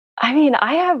I mean,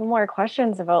 I have more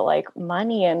questions about like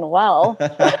money and wealth,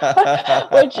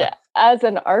 which as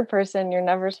an art person, you're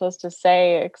never supposed to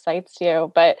say excites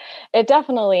you, but it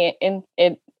definitely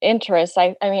it interests.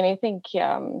 I mean, I think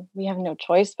we have no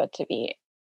choice but to be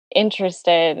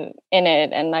interested in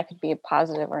it, and that could be a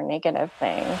positive or negative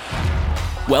thing.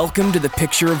 Welcome to The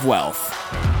Picture of Wealth,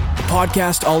 a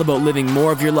podcast all about living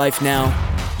more of your life now,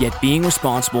 yet being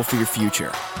responsible for your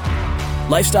future.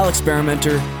 Lifestyle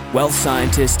experimenter, wealth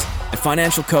scientist, and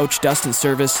financial coach Dustin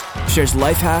Service shares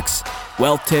life hacks,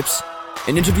 wealth tips,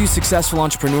 and interviews successful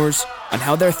entrepreneurs on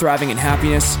how they're thriving in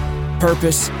happiness,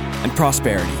 purpose, and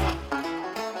prosperity.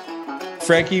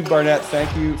 Frankie Barnet,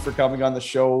 thank you for coming on the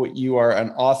show. You are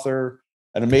an author,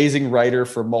 an amazing writer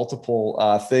for multiple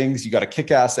things. You got a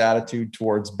kick-ass attitude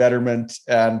towards betterment.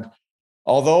 And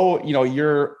although,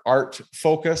 you're art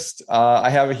focused, I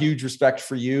have a huge respect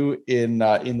for you in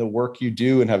the work you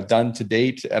do and have done to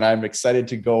date. And I'm excited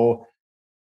to go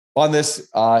on this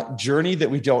journey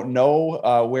that we don't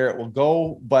know where it will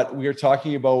go, but we are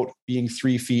talking about being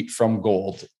 3 feet from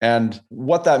gold. And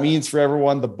what that means for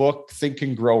everyone, the book Think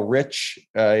and Grow Rich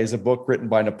is a book written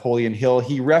by Napoleon Hill.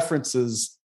 He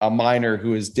references a miner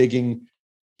who is digging.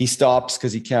 He stops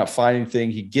because he can't find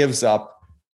anything. He gives up.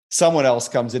 Someone else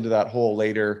comes into that hole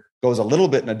later, goes a little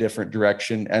bit in a different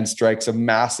direction, and strikes a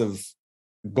massive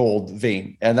gold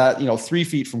vein. And that, 3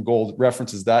 feet from gold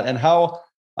references that. And how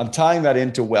I'm tying that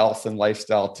into wealth and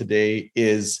lifestyle today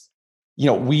is,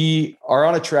 we are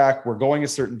on a track, we're going a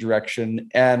certain direction,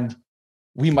 and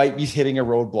we might be hitting a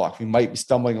roadblock. We might be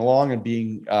stumbling along and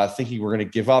being thinking we're going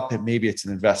to give up. And maybe it's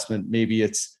an investment. Maybe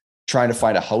it's trying to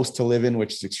find a house to live in,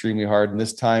 which is extremely hard in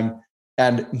this time.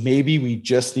 And maybe we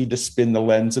just need to spin the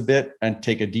lens a bit and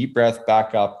take a deep breath,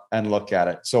 back up and look at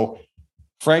it. So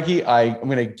Frankie, I'm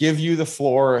going to give you the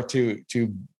floor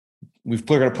we're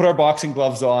going to put our boxing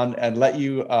gloves on and let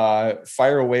you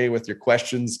fire away with your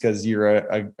questions, because you're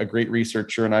a great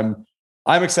researcher, and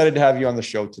I'm excited to have you on the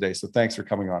show today. So thanks for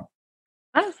coming on.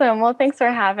 Awesome. Well, thanks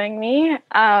for having me.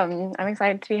 I'm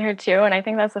excited to be here too. And I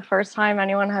think that's the first time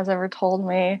anyone has ever told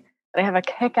me that I have a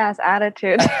kick-ass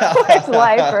attitude towards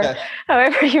life, or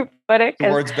however you put it.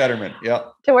 Towards betterment. Yeah.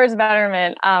 Towards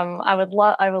betterment. I would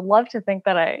love to think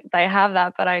that I have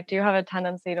that, but I do have a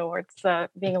tendency towards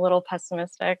being a little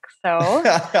pessimistic. So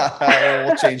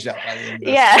we'll change that by the end of this.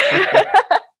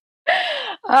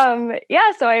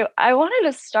 Yeah. So I wanted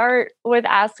to start with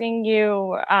asking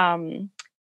you,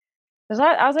 as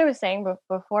I was saying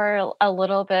before a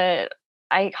little bit,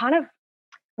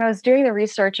 when I was doing the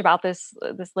research about this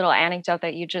little anecdote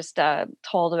that you just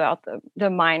told about the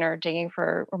miner digging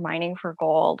for or mining for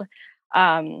gold,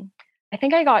 I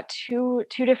think I got two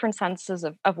different senses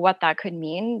of what that could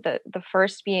mean. The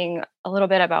first being a little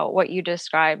bit about what you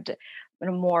described in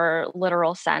a more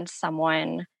literal sense.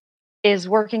 Someone is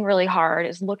working really hard,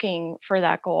 is looking for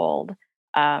that gold.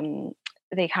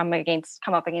 They come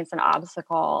up against an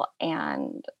obstacle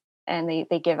and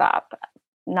they give up,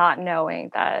 not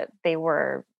knowing that they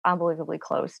were unbelievably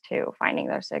close to finding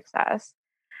their success.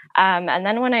 And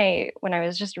then when I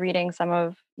was just reading some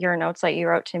of your notes that you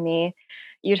wrote to me,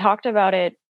 you talked about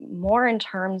it more in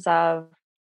terms of,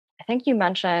 I think you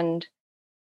mentioned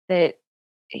that,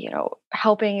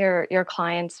 helping your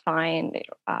clients find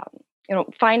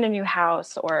a new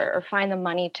house, or find the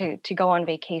money to go on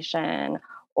vacation,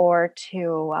 or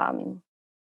to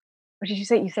what did you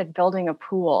say? You said building a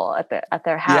pool at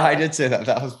their house. Yeah, I did say that.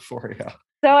 That was before, yeah.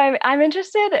 So I'm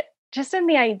interested just in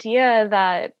the idea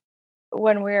that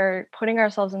when we're putting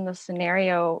ourselves in this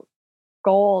scenario,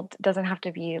 gold doesn't have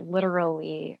to be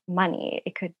literally money.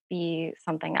 It could be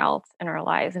something else in our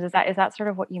lives. And is that sort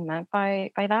of what you meant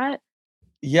by that?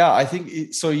 Yeah, I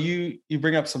think so. You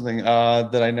bring up something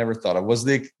that I never thought of, was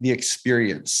the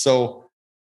experience. So,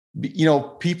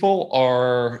 people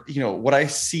are, what I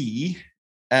see,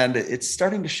 and it's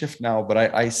starting to shift now, but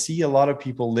I see a lot of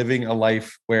people living a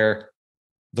life where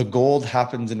the gold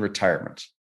happens in retirement.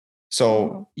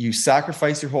 So you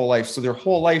sacrifice your whole life. So their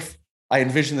whole life, I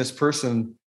envision this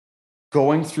person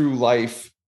going through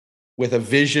life with a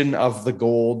vision of the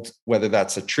gold, whether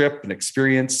that's a trip, an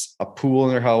experience, a pool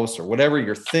in their house, or whatever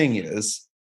your thing is.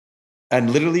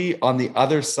 And literally on the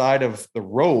other side of the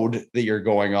road that you're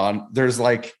going on, there's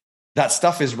like, that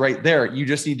stuff is right there. You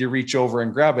just need to reach over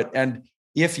and grab it. And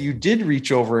if you did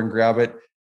reach over and grab it,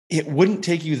 it wouldn't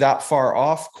take you that far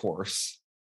off course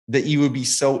that you would be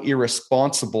so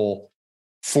irresponsible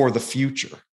for the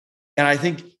future. And I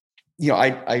think,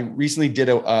 I recently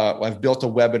I've built a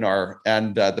webinar,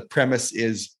 and the premise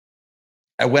is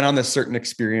I went on this certain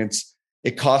experience.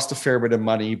 It cost a fair bit of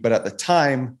money, but at the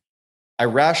time I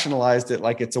rationalized it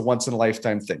like it's a once in a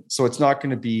lifetime thing. So it's not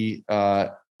going to be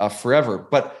forever.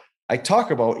 But I talk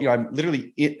about, I'm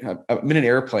literally I'm in an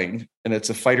airplane and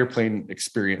it's a fighter plane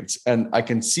experience. And I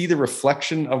can see the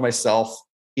reflection of myself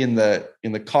in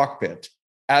the cockpit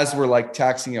as we're like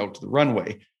taxiing out to the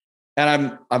runway.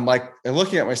 And I'm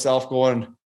looking at myself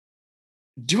going,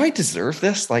 do I deserve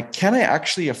this? Like, can I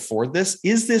actually afford this?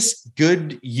 Is this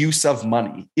good use of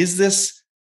money? Is this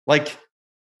like,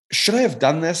 should I have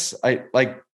done this?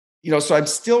 So I'm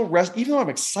still even though I'm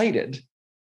excited,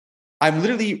 I'm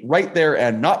literally right there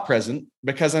and not present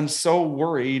because I'm so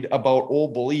worried about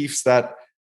old beliefs that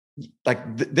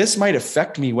this might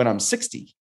affect me when I'm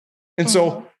 60. And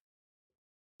so,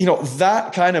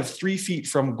 that kind of 3 feet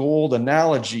from gold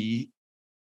analogy,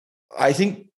 I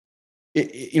think,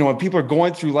 when people are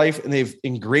going through life and they've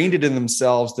ingrained it in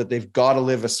themselves that they've got to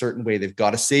live a certain way, they've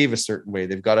got to save a certain way,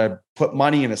 they've got to put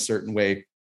money in a certain way,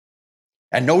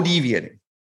 and no deviating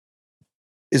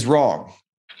is wrong.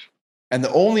 And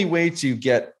the only way to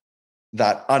get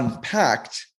that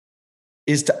unpacked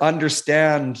is to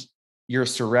understand your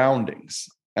surroundings.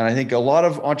 And I think a lot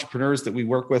of entrepreneurs that we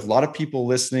work with, a lot of people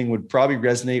listening would probably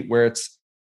resonate where it's,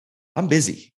 I'm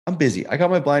busy. I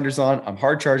got my blinders on. I'm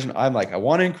hard charging. I'm like, I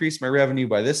want to increase my revenue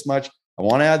by this much. I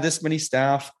want to add this many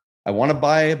staff. I want to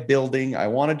buy a building. I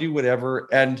want to do whatever.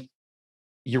 And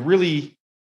you really,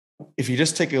 if you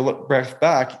just take a breath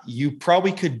back, you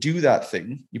probably could do that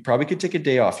thing. You probably could take a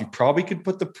day off. You probably could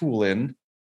put the pool in.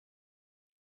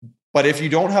 But if you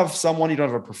don't have someone, you don't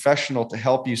have a professional to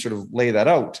help you sort of lay that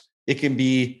out, it can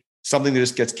be something that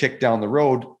just gets kicked down the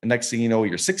road. And next thing you know,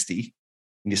 you're 60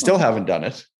 and you still haven't done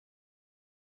it.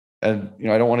 And,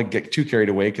 I don't want to get too carried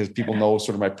away because people know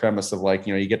sort of my premise of like,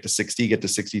 you get to 60, get to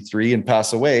 63 and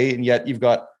pass away. And yet you've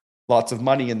got lots of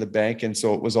money in the bank. And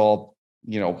so it was all,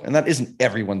 and that isn't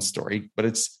everyone's story, but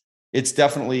it's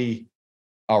definitely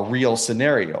a real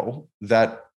scenario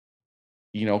that,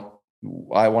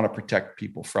 I want to protect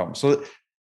people from. So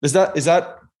is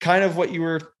that kind of what you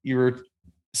were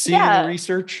seeing in the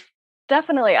research?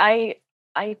 Definitely.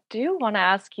 I do want to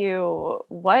ask you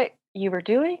what you were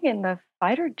doing in the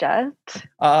fighter jet.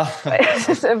 Is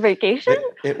this a vacation?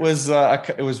 It was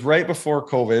right before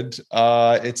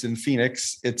COVID. It's in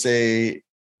Phoenix. It's a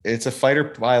fighter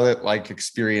pilot like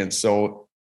experience. So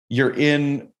you're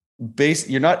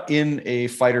not in a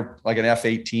fighter like an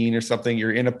F-18 or something.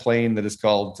 You're in a plane that is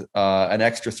called an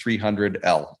Extra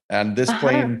 300L, and this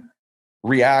plane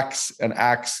reacts and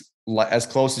acts as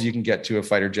close as you can get to a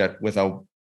fighter jet without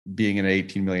being an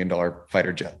 $18 million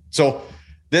fighter jet. So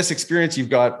this experience, you've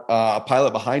got a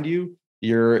pilot behind you.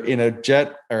 You're in a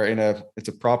jet or it's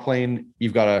a prop plane.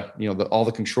 You've got all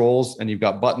the controls, and you've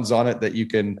got buttons on it that you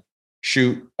can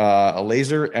shoot a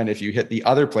laser. And if you hit the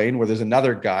other plane where there's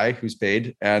another guy who's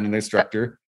paid and an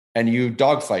instructor, and you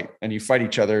dogfight and you fight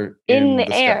each other in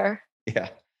the air. Yeah.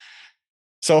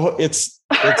 So it's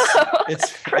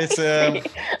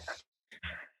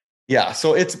yeah.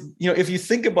 So it's, if you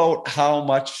think about how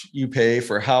much you pay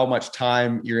for how much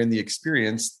time you're in the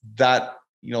experience, that,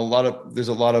 there's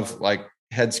a lot of like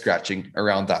head scratching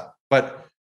around that. But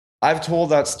I've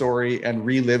told that story and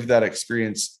relived that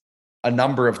experience a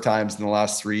number of times in the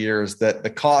last 3 years, that the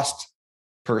cost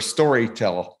per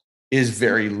storytell is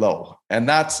very low. And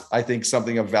that's, I think,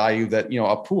 something of value that,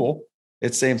 a pool,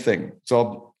 it's same thing.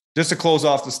 So just to close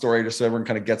off the story, just so everyone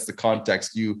kind of gets the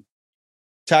context, you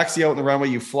taxi out on the runway,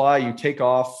 you fly, you take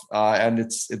off, and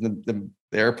it's in the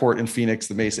airport in Phoenix,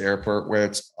 the Mesa airport, where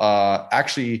it's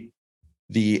actually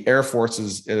the Air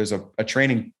Force's, there's a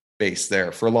training base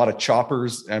there for a lot of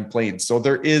choppers and planes. So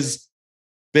there is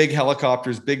big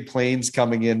helicopters, big planes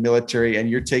coming in, military, and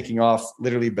you're taking off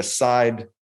literally beside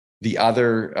the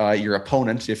other, your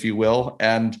opponent, if you will.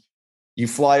 And you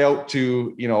fly out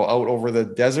to, out over the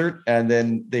desert, and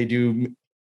then they do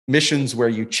missions where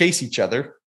you chase each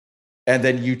other. And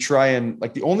then you try and,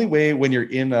 like, the only way when you're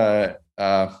in a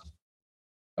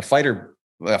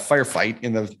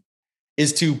firefight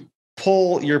is to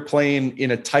pull your plane in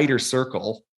a tighter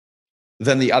circle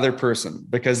than the other person.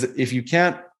 Because if you're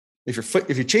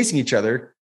chasing each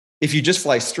other, if you just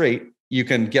fly straight, you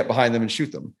can get behind them and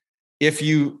shoot them. If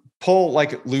you pull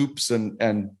like loops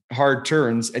and hard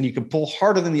turns, and you can pull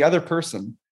harder than the other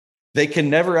person, they can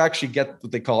never actually get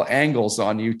what they call angles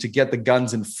on you to get the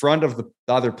guns in front of the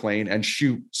other plane and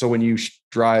shoot. So when you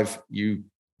drive, you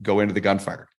go into the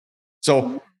gunfire.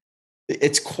 So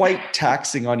it's quite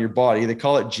taxing on your body. They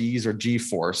call it G's or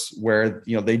G-force, where,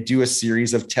 they do a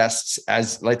series of tests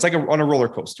it's like on a roller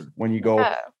coaster. When you go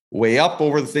way up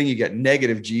over the thing, you get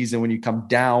negative G's. And when you come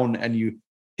down and you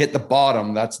hit the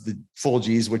bottom, that's the full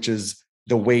G's, which is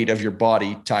the weight of your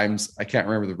body times, I can't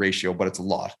remember the ratio, but it's a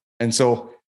lot. And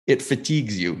so it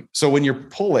fatigues you. So when you're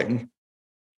pulling,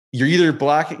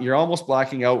 you're almost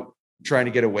blacking out trying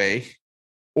to get away,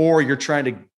 or you're trying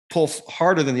to pull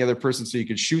harder than the other person so you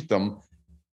can shoot them,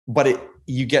 but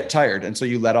you get tired. And so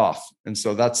you let off. And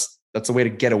so that's a way to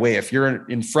get away. If you're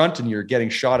in front and you're getting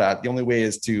shot at, the only way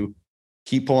is to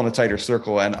keep pulling a tighter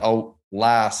circle and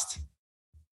outlast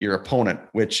your opponent,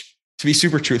 which, to be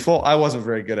super truthful, I wasn't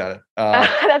very good at it.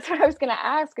 That's what I was going to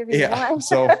ask. If you won.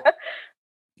 So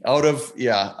out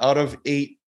of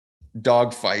 8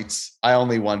 dog fights, I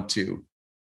only won 2.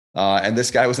 And this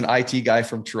guy was an IT guy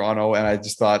from Toronto. And I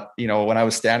just thought, when I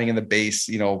was standing in the base,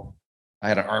 I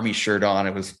had an army shirt on,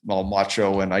 it was all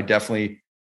macho. And I definitely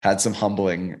had some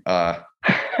humbling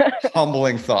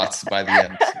thoughts by the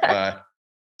end.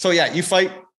 So yeah, you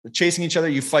fight chasing each other,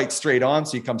 you fight straight on.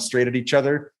 So you come straight at each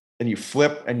other, then you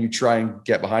flip and you try and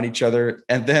get behind each other.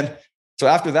 And then, so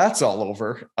after that's all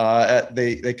over,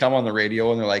 they come on the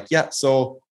radio and they're like, yeah,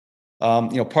 so,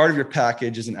 part of your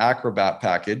package is an acrobat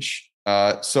package.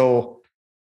 So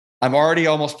I'm already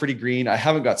almost pretty green. I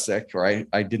haven't got sick, or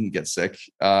I didn't get sick,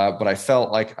 but I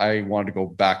felt like I wanted to go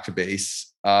back to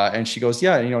base. And she goes,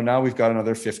 yeah, now we've got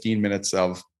another 15 minutes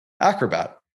of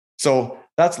acrobat. So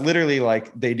that's literally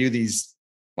like, they do these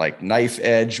like knife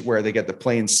edge where they get the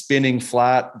plane spinning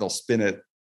flat. They'll spin it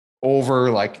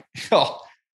over like,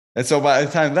 and so by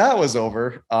the time that was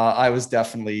over, I was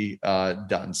definitely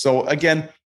done. So again,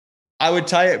 I would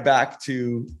tie it back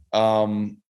to,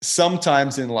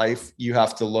 sometimes in life, you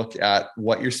have to look at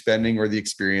what you're spending or the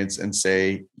experience and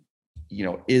say,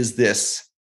 is this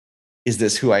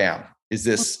who I am? Is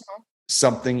this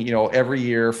something, every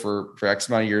year for X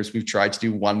amount of years, we've tried to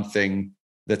do one thing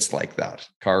that's like that: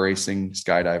 car racing,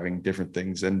 skydiving, different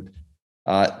things. And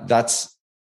that's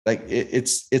like,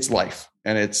 it's life,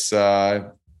 and it's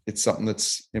something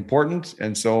that's important.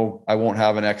 And so I won't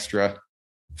have an extra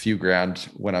few grand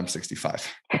when I'm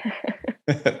 65.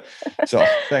 So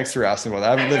thanks for asking about that.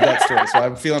 I haven't lived that story, so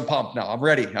I'm feeling pumped now. I'm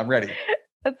ready.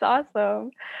 That's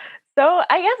awesome. So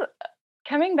I guess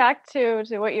coming back to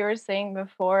what you were saying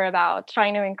before about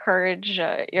trying to encourage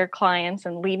your clients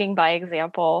and leading by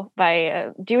example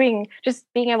by being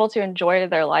able to enjoy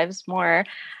their lives more,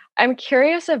 I'm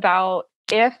curious about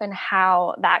if and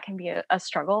how that can be a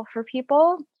struggle for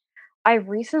people. I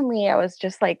was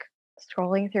just like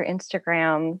scrolling through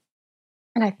Instagram,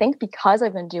 and I think because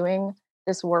I've been doing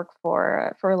this work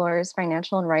for Lawyers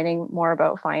Financial and writing more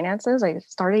about finances, I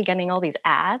started getting all these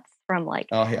ads from like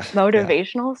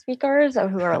motivational speakers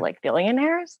who are like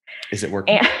billionaires. Is it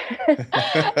working?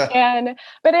 But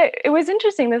it was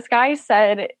interesting. This guy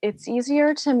said it's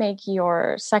easier to make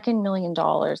your second $1 million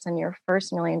than your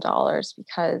first $1 million,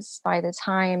 because by the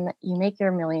time you make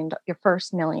your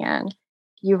first $1 million,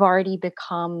 you've already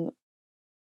become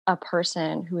a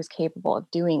person who is capable of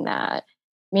doing that.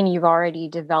 Meaning you've already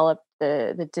developed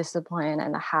the discipline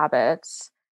and the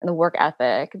habits and the work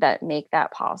ethic that make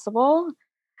that possible.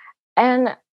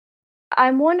 And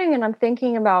I'm wondering, and I'm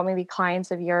thinking about maybe clients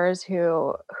of yours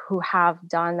who have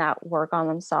done that work on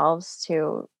themselves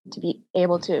to be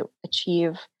able to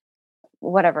achieve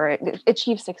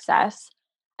success.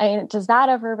 I mean, does that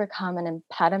ever become an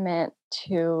impediment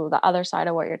to the other side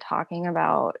of what you're talking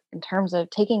about in terms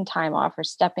of taking time off or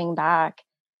stepping back?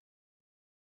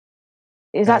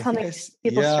 Is that something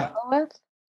people struggle with?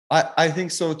 I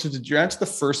think so. To answer the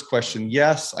first question,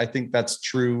 yes, I think that's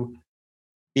true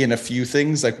in a few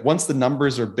things. Like once the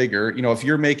numbers are bigger, if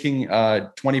you're making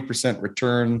a 20%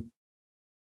 return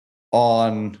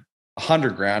on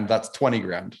 100 grand, that's 20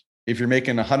 grand. If you're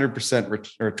making 100%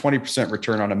 or 20%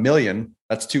 return on $1 million,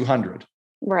 that's 200.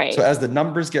 Right. So as the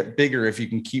numbers get bigger, if you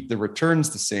can keep the returns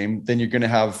the same, then you're going to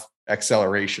have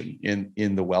acceleration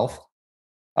in the wealth.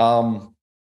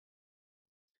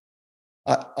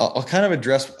 I'll kind of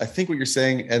address, I think, what you're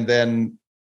saying, and then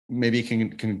maybe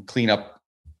can clean up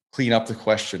the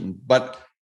question. But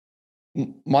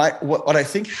what I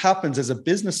think happens as a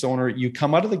business owner, you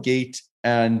come out of the gate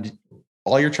and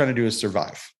all you're trying to do is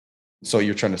survive. So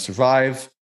you're trying to survive,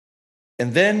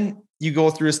 and then you go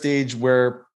through a stage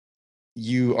where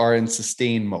you are in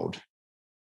sustain mode,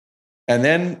 and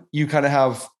then you kind of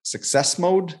have success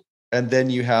mode, and then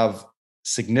you have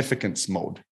significance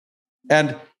mode.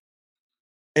 And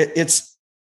it's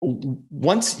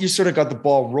once you sort of got the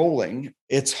ball rolling,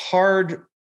 it's hard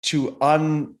to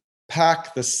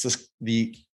unpack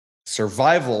the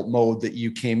survival mode that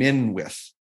you came in with,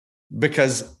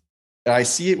 because I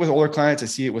see it with older clients. I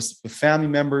see it with family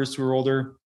members who are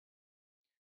older.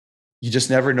 you just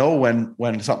never know when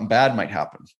something bad might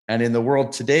happen. And in the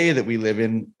world today that we live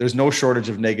in, there's no shortage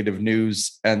of negative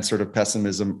news and sort of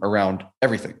pessimism around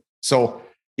everything. So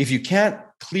if you can't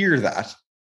clear that,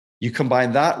 you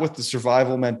combine that with the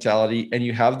survival mentality, and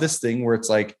you have this thing where it's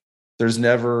like, there's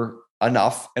never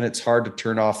enough and it's hard to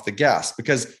turn off the gas.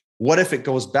 Because what if it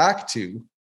goes back to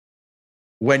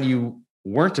when you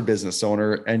weren't a business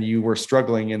owner and you were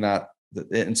struggling in that?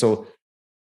 And so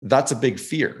that's a big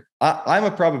fear. I'm a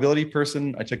probability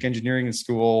person. I took engineering in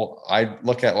school. I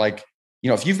look at like,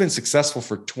 if you've been successful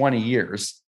for 20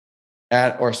 years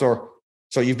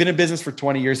so you've been in business for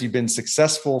 20 years, you've been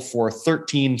successful for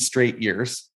 13 straight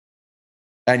years,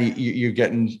 and you're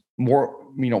getting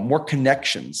more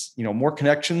connections, more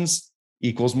connections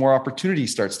equals more opportunity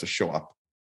starts to show up.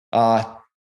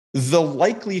 The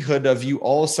likelihood of you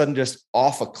all of a sudden just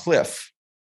off a cliff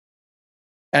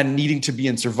and needing to be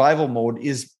in survival mode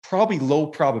is probably low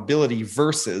probability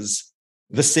versus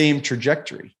the same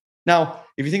trajectory. Now,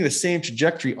 if you think of the same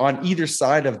trajectory on either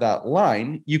side of that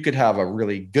line, you could have a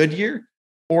really good year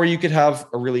or you could have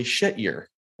a really shit year.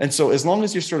 And so as long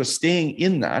as you're sort of staying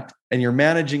in that and you're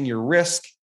managing your risk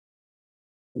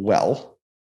well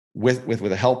with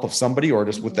the help of somebody or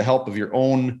just with the help of your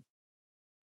own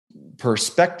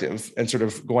perspective and sort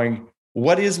of going,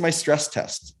 what is my stress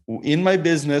test in my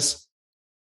business?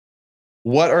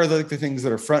 What are the things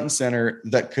that are front and center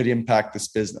that could impact this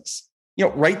business?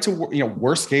 Right to,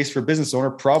 worst case for business owner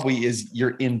probably is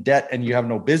you're in debt and you have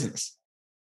no business.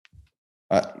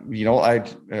 Or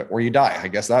you die. I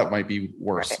guess that might be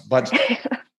worse, but,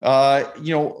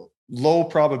 low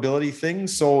probability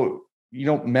things. So,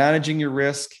 managing your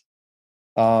risk.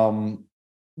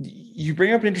 You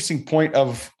bring up an interesting point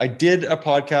I did a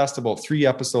podcast about 3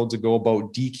 episodes ago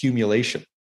about decumulation.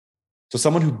 So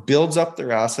someone who builds up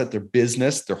their asset, their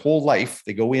business, their whole life,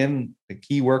 they go in, the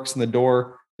key works in the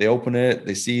door, they open it,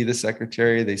 they see the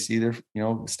secretary, they see their,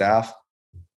 staff.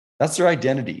 That's their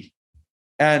identity.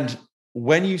 And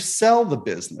when you sell the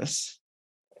business,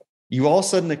 you all of a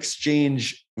sudden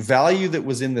exchange value that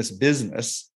was in this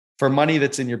business for money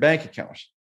that's in your bank account.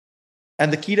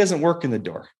 And the key doesn't work in the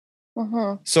door.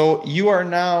 Mm-hmm. So you are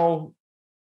now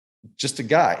just a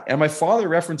guy. And my father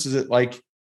references it like,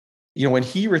 when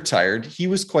he retired, he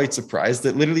was quite surprised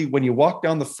that literally when you walk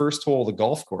down the first hole of the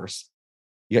golf course,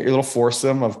 you got your little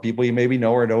foursome of people you maybe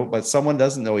know or don't, but someone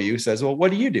doesn't know you, says, well,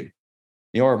 what do you do?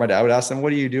 Or my dad would ask him,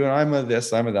 what do you do? And I'm a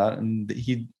this, I'm a that. And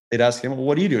they'd ask him, well,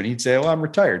 what do you do? And he'd say, well, I'm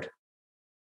retired.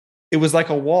 It was like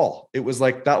a wall. It was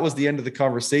like, that was the end of the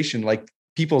conversation. Like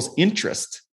people's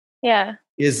interest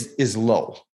is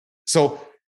low. So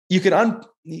you could, I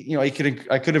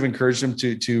could have encouraged him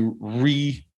to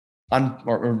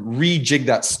rejig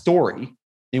that story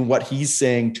in what he's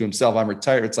saying to himself. I'm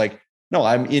retired. It's like, no,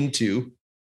 I'm into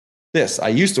this. I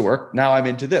used to work. Now I'm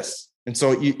into this. And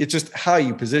so it's just how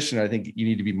you position it, I think you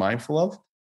need to be mindful of.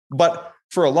 But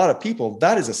for a lot of people,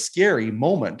 that is a scary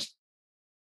moment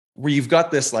where you've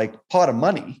got this like pot of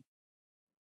money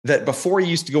that before you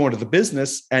used to go into the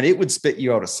business and it would spit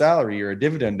you out a salary or a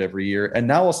dividend every year. And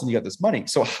now all of a sudden you got this money.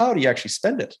 So how do you actually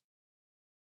spend it?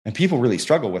 And people really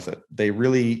struggle with it. They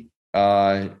really,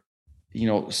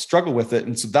 struggle with it.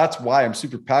 And so that's why I'm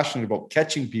super passionate about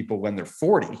catching people when they're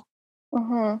 40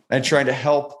 and trying to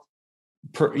help,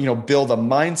 build a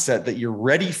mindset that you're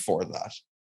ready for that,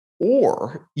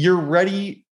 or you're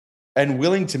ready and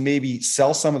willing to maybe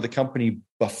sell some of the company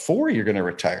before you're going to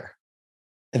retire.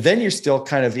 And then you're still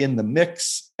kind of in the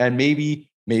mix and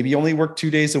maybe only work 2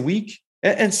 days a week.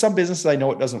 And some businesses, I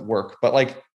know it doesn't work, but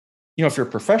like, if you're a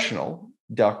professional,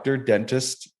 doctor,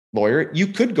 dentist, lawyer, you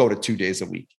could go to 2 days a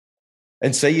week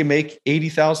and say you make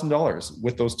 $80,000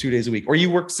 with those 2 days a week, or you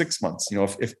work 6 months,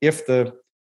 if the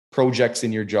projects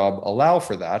in your job allow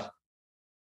for that.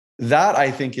 That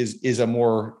I think is a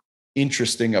more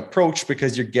interesting approach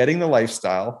because you're getting the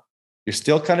lifestyle, you're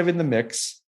still kind of in the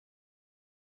mix.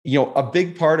 A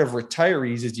big part of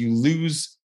retirees is you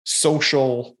lose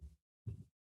social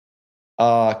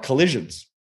collisions.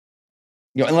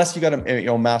 Unless you got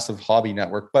a massive hobby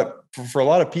network. But for a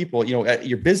lot of people, at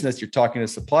your business, you're talking to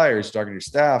suppliers, you're talking to your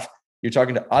staff, you're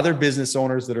talking to other business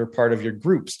owners that are part of your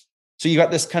groups. So you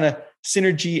got this kind of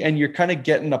synergy and you're kind of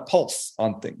getting a pulse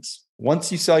on things.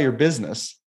 Once you sell your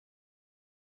business,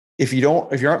 if you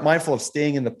aren't mindful of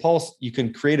staying in the pulse, you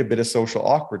can create a bit of social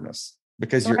awkwardness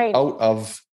because you're out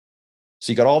of,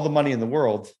 so you got all the money in the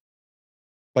world,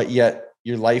 but yet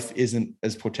your life isn't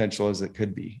as potential as it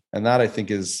could be. And that I think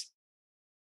is,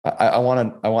 I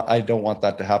don't want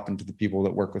that to happen to the people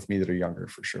that work with me that are younger,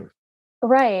 for sure.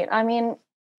 Right. I mean,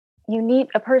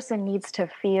 a person needs to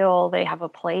feel they have a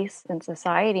place in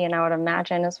society. And I would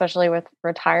imagine, especially with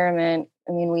retirement,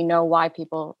 I mean, we know why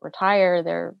people retire.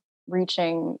 They're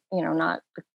reaching, not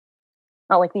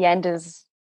like the end is,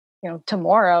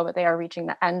 tomorrow, but they are reaching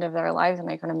the end of their lives. And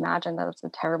I can imagine that it's a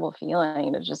terrible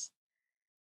feeling to just,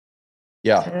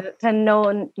 Yeah. to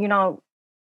know, you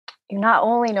not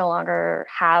only no longer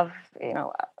have,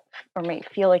 or may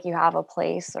feel like you have a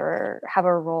place or have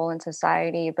a role in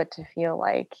society, but to feel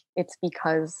like it's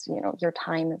because, your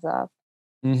time is up.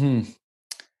 Mm-hmm.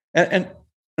 And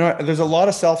there's a lot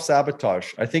of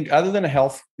self-sabotage. I think other than a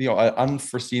health, an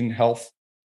unforeseen health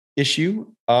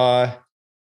issue,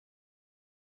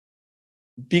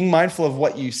 being mindful of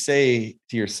what you say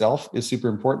to yourself is super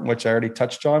important, which I already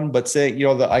touched on, but saying,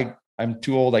 that I'm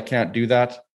too old, I can't do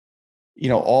that.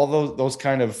 All those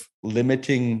kind of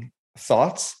limiting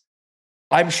thoughts.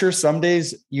 I'm sure some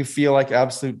days you feel like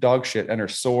absolute dog shit and are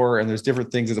sore, and there's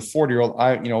different things. As a 40-year-old,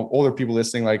 older people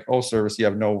listening, like, oh, service, you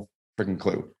have no freaking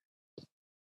clue.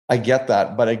 I get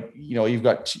that, but you've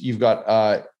got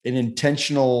an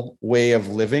intentional way of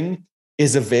living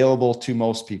is available to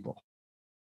most people.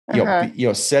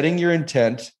 Setting your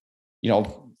intent,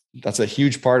 that's a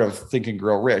huge part of Think and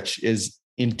Grow Rich is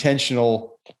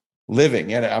intentional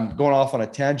living. And I'm going off on a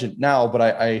tangent now, but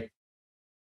I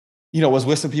was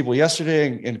with some people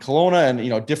yesterday in Kelowna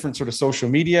and, different sort of social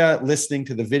media, listening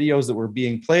to the videos that were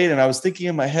being played. And I was thinking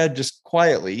in my head, just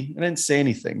quietly, I didn't say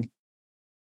anything,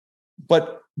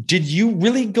 but did you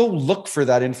really go look for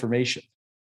that information?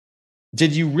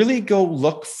 Did you really go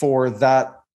look for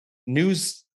that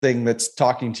news thing that's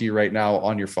talking to you right now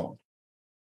on your phone?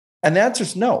 And the answer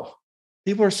is no.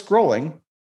 People are scrolling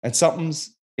and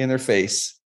something's in their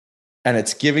face and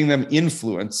it's giving them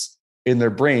influence in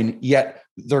their brain, yet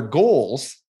their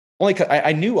goals,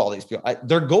 I knew all these people,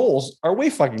 their goals are way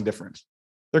fucking different.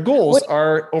 Their goals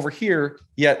are over here,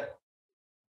 yet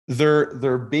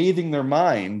they're bathing their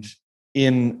mind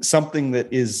in something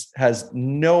that has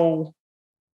no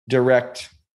direct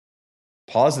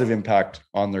positive impact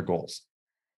on their goals.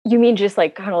 You mean just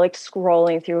like kind of like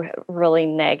scrolling through really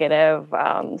negative,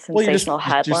 sensational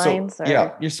headlines?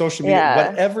 Your social media,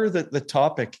 whatever the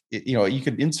topic, you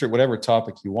could insert whatever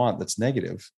topic you want that's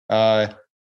negative. But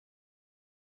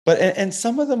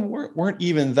some of them weren't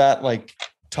even that like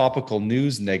topical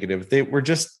news negative. They were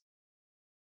just,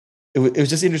 it was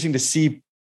just interesting to see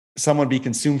someone be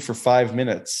consumed for 5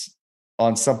 minutes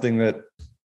on something that,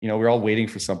 we're all waiting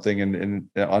for something and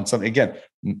on something. Again,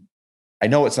 I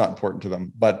know it's not important to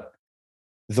them, but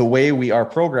the way we are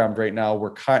programmed right now,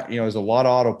 we're there's a lot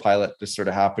of autopilot just sort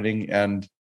of happening. And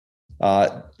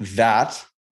that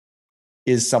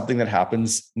is something that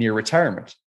happens near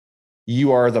retirement.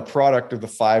 You are the product of the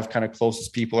 5 kind of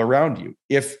closest people around you.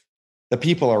 If the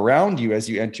people around you, as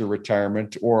you enter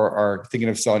retirement or are thinking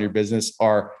of selling your business,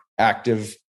 are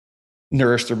active,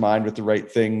 nourish their mind with the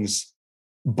right things,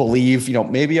 believe,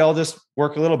 maybe I'll just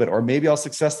work a little bit, or maybe I'll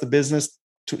success the business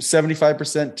to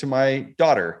 75% to my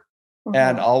daughter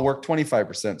and I'll work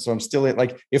 25%. So I'm still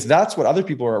like, if that's what other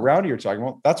people are around you are talking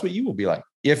about, that's what you will be like.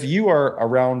 If you are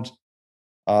around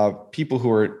people who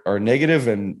are negative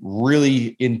and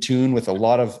really in tune with a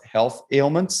lot of health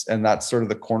ailments, and that's sort of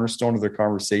the cornerstone of their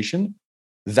conversation,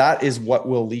 that is what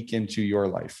will leak into your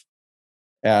life.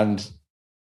 And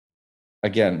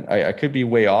again, I could be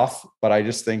way off, but I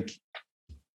just think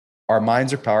our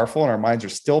minds are powerful, and our minds are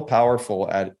still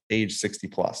powerful at age 60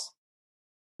 plus.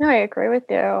 No, I agree with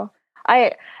you.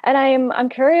 I'm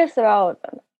curious about,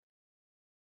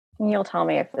 you'll tell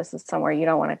me if this is somewhere you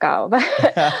don't want to go, but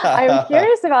I'm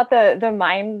curious about the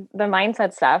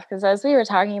mindset stuff, because as we were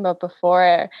talking about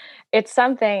before, it's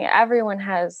something everyone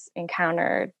has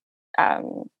encountered.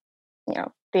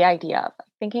 The idea of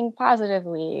thinking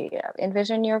positively,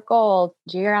 envision your goal,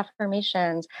 do your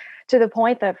affirmations, to the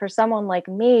point that for someone like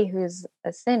me who's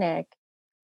a cynic,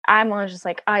 I'm always just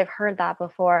like, I've heard that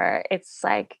before. It's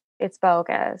like, it's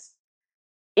bogus.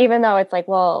 Even though it's like,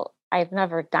 well, I've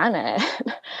never done it.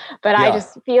 But I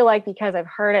just feel like because I've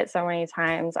heard it so many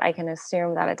times, I can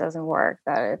assume that it doesn't work,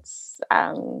 that it's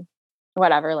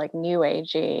whatever, like new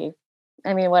agey.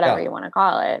 I mean, whatever you want to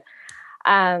call it.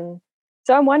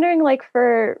 So I'm wondering, like,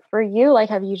 for you, like,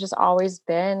 have you just always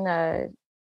been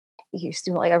you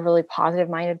seem like a really positive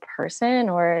minded person,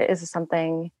 or is this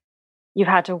something you've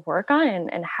had to work on,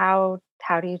 and how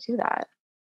do you do that?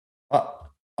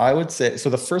 I would say, so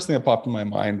the first thing that popped in my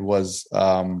mind was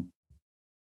Tim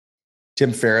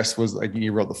Ferriss was like, he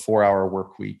wrote the 4-Hour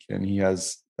Work Week, and he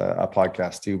has a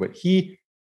podcast too, but he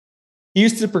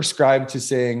used to prescribe to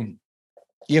saying,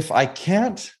 if I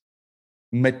can't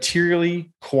materially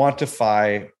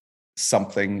quantify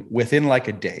something within like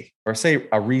a day, or say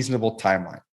a reasonable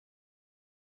timeline.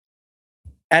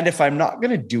 And if I'm not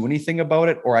going to do anything about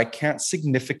it, or I can't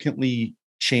significantly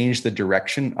change the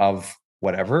direction of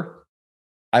whatever,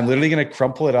 I'm literally going to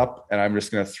crumple it up and I'm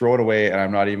just going to throw it away, and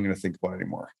I'm not even going to think about it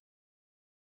anymore.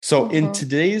 So in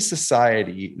today's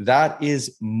society, that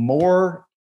is more,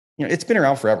 it's been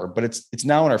around forever, but it's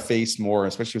now in our face more,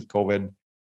 especially with COVID.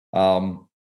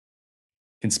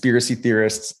 Conspiracy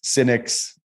theorists,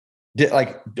 cynics,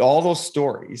 like all those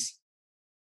stories.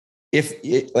 If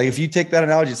you take that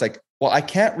analogy, it's like, well, I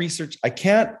can't research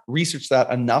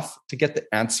that enough to get the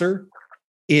answer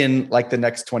in like the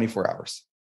next 24 hours.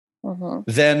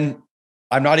 Then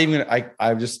I'm not even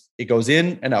it goes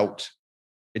in and out.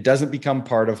 It doesn't become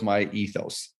part of my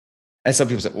ethos. And some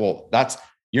people say, well,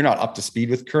 you're not up to speed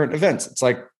with current events. It's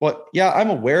like, well, yeah, I'm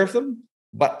aware of them,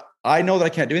 but I know that I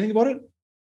can't do anything about it.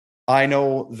 I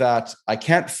know that I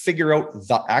can't figure out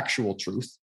the actual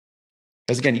truth.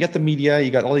 Because again, you got the media,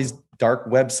 you got all these dark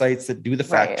websites that do the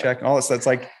fact check and all this. That's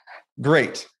like,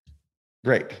 great.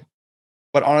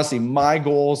 But honestly, my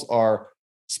goals are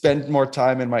spend more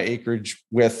time in my acreage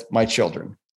with my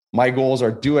children. My goals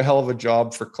are do a hell of a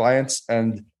job for clients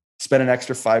and spend an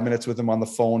extra 5 minutes with them on the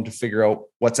phone to figure out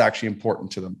what's actually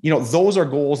important to them. Those are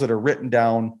goals that are written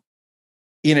down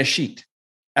in a sheet.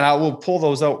 And I will pull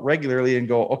those out regularly and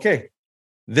go, okay,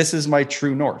 this is my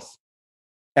true north.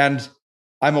 And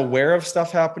I'm aware of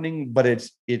stuff happening, but it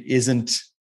isn't,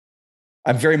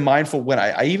 I'm very mindful when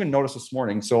I even noticed this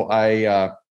morning. So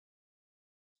I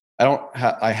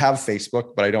have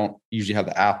Facebook, but I don't usually have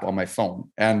the app on my phone.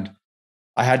 And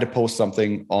I had to post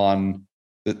something on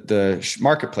the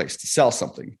marketplace to sell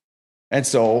something. And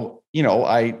so,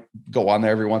 I go on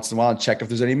there every once in a while and check if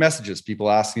there's any messages, people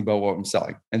asking about what I'm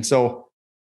selling. And so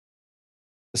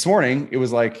this morning it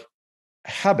was like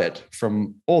habit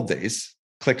from old days,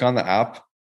 click on the app,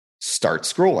 start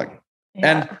scrolling.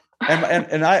 Yeah.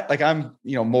 And I, like, I'm,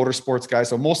 motorsports guy.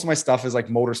 So most of my stuff is like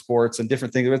motorsports and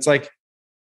different things. It's like,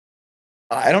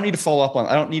 I don't need to follow up on,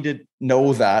 I don't need to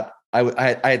know that.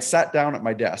 I had sat down at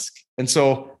my desk. And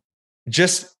so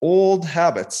just old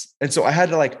habits. And so I had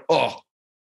to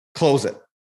close it,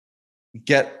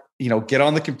 get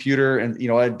on the computer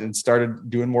and started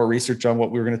doing more research on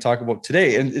what we were going to talk about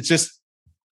today. And that's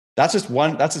just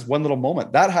one little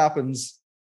moment that happens.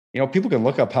 People can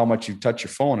look up how much you touch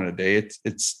your phone in a day.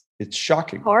 It's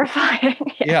shocking. Horrifying.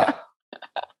 Yeah.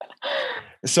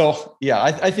 So yeah,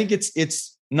 I think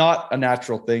it's not a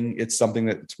natural thing. It's something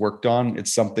that's worked on.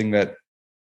 It's something that,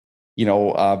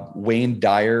 Wayne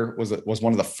Dyer was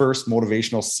one of the first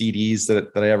motivational CDs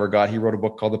that I ever got. He wrote a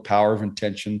book called The Power of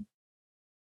Intention.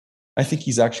 I think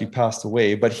he's actually passed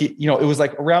away, but it was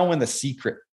like around when The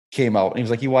Secret came out, and he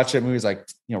was like, he watched that movie. He's like,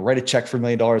 write a check for $1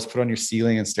 million, put it on your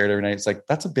ceiling and stare at it every night. It's like,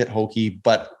 that's a bit hokey,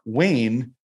 but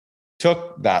Wayne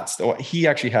took that. So he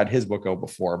actually had his book out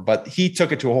before, but he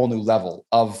took it to a whole new level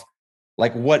of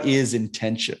like, what is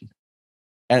intention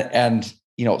and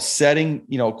setting,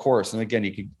 course. And again,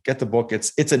 you can get the book.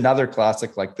 It's another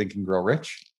classic, like Think and Grow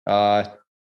Rich. But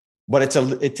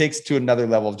it takes it to another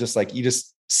level of just like, you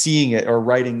just seeing it or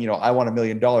writing, I want $1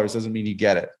 million doesn't mean you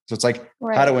get it. So it's like,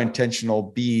 how do intentional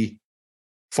be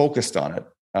focused on it?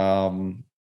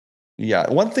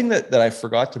 Yeah. One thing that I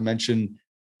forgot to mention,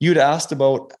 you'd asked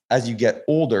about as you get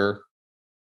older,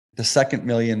 the second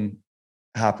million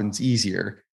happens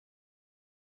easier.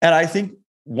 And I think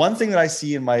one thing that I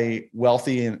see in my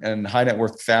wealthy and high net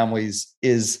worth families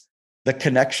is the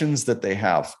connections that they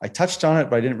have. I touched on it,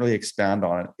 but I didn't really expand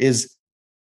on it, is,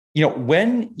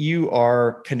 when you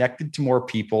are connected to more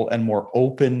people and more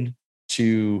open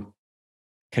to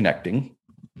connecting,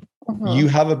 you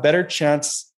have a better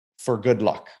chance for good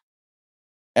luck.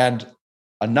 And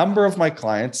a number of my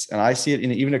clients, and I see it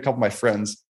in even a couple of my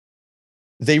friends,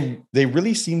 they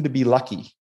really seem to be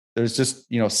lucky. There's just,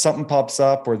 something pops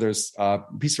up, or there's a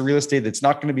piece of real estate that's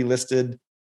not going to be listed.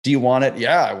 Do you want it?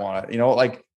 Yeah, I want it.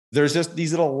 Like there's just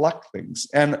these little luck things.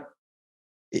 And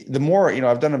the more,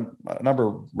 I've done read a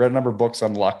number of books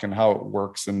on luck and how it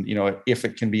works and, if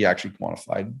it can be actually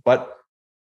quantified. But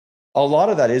a lot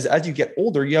of that is, as you get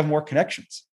older, you have more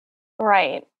connections.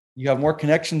 Right. You have more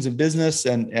connections in business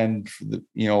and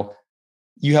you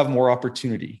have more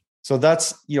opportunity. So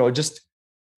that's, just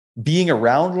being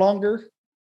around longer.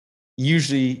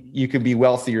 Usually you can be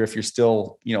wealthier if you're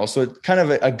still, so it's kind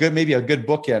of maybe a good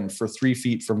bookend for 3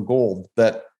 feet from gold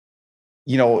that,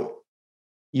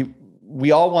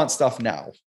 we all want stuff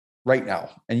now, right now.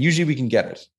 And usually we can get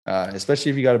it, especially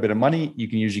if you got a bit of money, you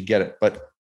can usually get it. But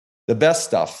the best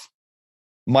stuff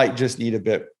might just need a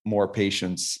bit more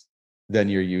patience than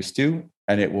you're used to,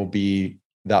 and it will be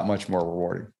that much more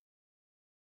rewarding.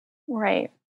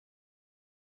 Right.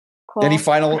 Cool. Any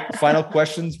final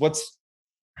questions? Well,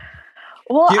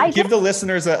 give the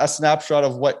listeners a snapshot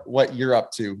of what you're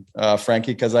up to,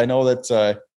 Frankie, because I know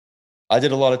that I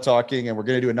did a lot of talking and we're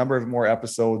going to do a number of more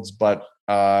episodes, but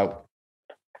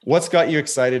what's got you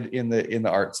excited in the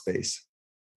art space?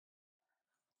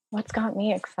 What's got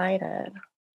me excited?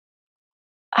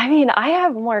 I mean, I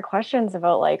have more questions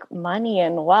about like money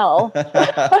and wealth,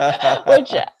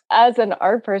 which as an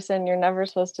art person, you're never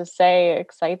supposed to say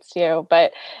excites you,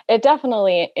 but it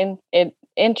definitely it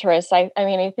interests. I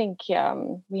mean, I think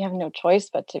we have no choice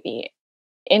but to be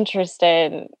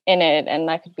interested in it, and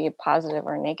that could be a positive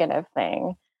or negative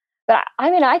thing. But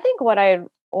I mean, I think what I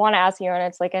want to ask you, and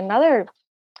it's like another,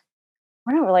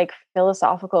 I don't know, like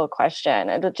philosophical question,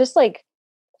 and just like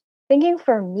thinking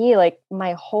for me, like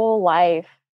my whole life,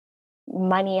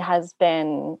 money has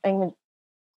been, I mean,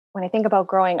 when I think about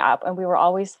growing up and we were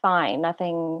always fine,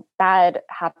 nothing bad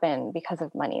happened because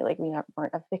of money. Like we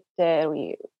weren't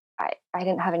evicted. I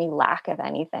didn't have any lack of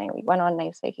anything. We went on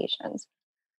nice vacations,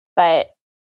 but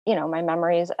my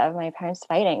memories of my parents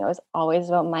fighting, it was always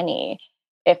about money.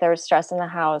 If there was stress in the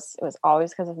house, it was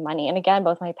always because of money. And again,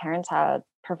 both my parents had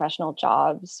professional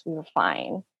jobs. We were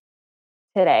fine.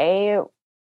 Today,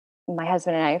 my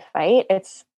husband and I fight.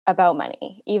 It's about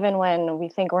money. Even when we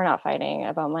think we're not fighting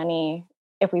about money,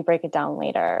 if we break it down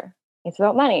later, it's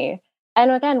about money.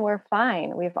 And again, we're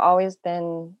fine. We've always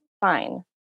been fine.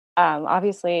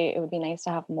 Obviously, it would be nice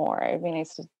to have more. It would be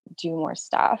nice to do more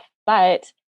stuff,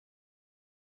 but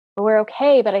we're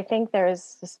okay. But I think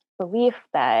there's this belief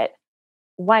that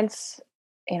once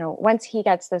he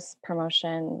gets this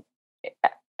promotion,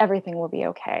 everything will be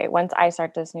okay. Once I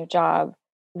start this new job,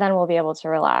 then we'll be able to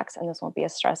relax and this won't be a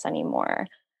stress anymore.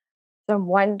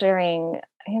 So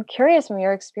I'm curious from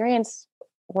your experience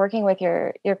working with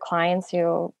your clients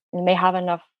who may have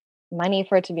enough money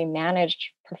for it to be managed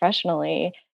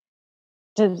professionally.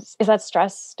 Is that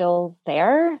stress still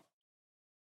there?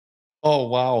 Oh,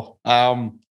 wow.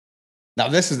 Now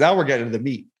we're getting to the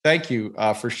meat. Thank you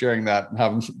for sharing that and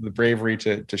having the bravery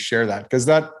to share that. Because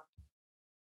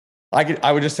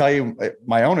I would just tell you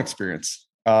my own experience.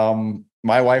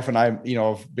 My wife and I,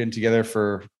 have been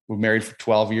together we're married for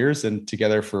 12 years and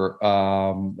together for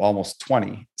almost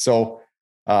 20. So,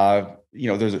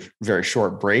 there's a very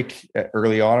short break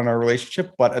early on in our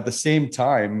relationship, but at the same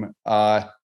time,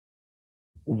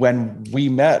 when we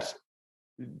met,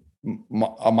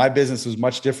 my business was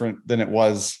much different than it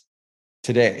was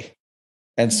today.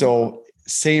 And so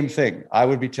same thing, I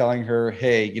would be telling her,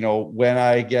 hey, when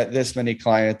I get this many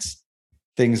clients,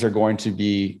 things are going to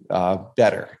be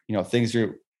better,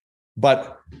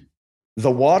 but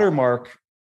the watermark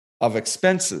of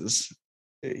expenses,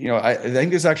 I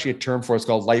think there's actually a term for it. It's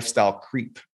called lifestyle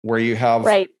creep, where you have,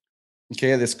 right.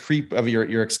 Okay, this creep of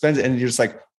your expense, and you're just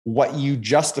like, what you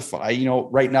justify,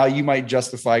 right now you might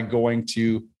justify going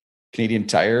to Canadian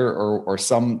Tire or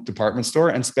some department store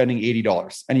and spending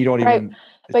 $80, and you don't right. even.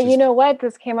 But you know what?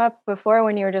 This came up before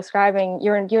when you were describing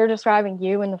you're describing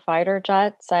you in the fighter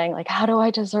jet, saying like, "How do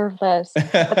I deserve this?"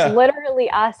 It's literally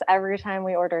us every time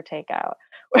we order takeout.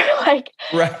 We're like,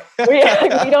 right. we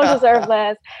don't deserve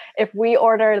this. If we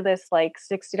order this like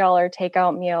 $60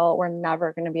 takeout meal, we're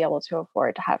never going to be able to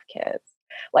afford to have kids.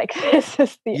 Like this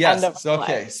is the end of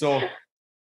okay. life. So,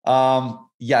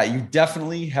 you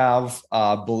definitely have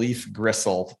belief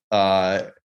gristle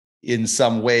in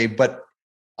some way, but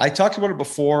I talked about it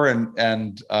before,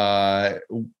 and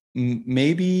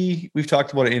maybe we've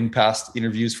talked about it in past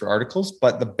interviews for articles,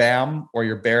 but the BAM, or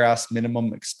your bare ass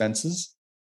minimum expenses,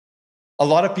 a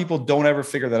lot of people don't ever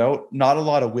figure that out. Not a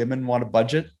lot of women want a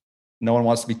budget. No one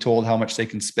wants to be told how much they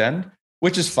can spend,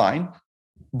 which is fine,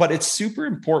 but it's super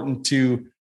important to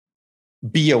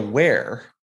be aware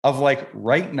of, like,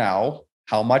 right now,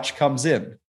 how much comes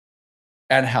in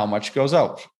and how much goes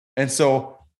out. And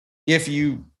so if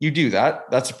you do that,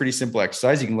 that's a pretty simple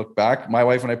exercise. You can look back. My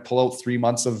wife and I pull out 3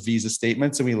 months of visa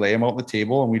statements and we lay them out on the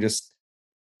table and we just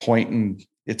point, and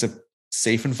it's a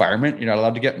safe environment. You're not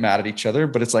allowed to get mad at each other,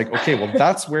 but it's like, okay, well,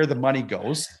 that's where the money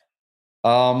goes.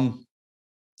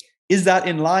 Is that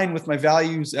in line with my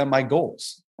values and my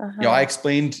goals? Uh-huh. I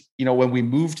explained, when we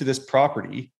moved to this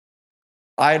property,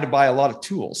 I had to buy a lot of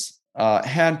tools,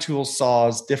 hand tools,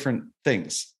 saws, different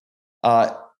things.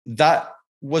 That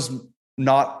was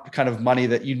not kind of money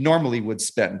that you normally would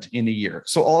spend in a year.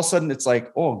 So all of a sudden it's like,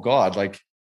 oh God, like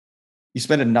you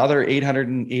spend another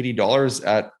 $880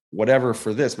 at whatever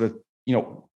for this, but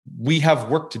we have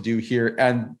work to do here,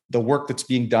 and the work that's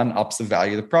being done ups the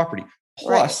value of the property.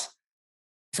 Plus,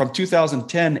 from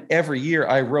 2010, every year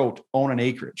I wrote own an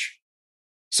acreage.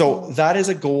 So that is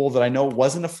a goal that I know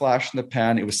wasn't a flash in the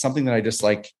pan. It was something that I just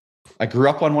like, I grew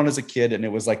up on one as a kid, and it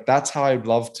was like, that's how I'd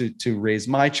love to raise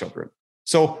my children.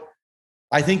 So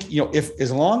I think, if,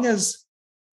 as long as,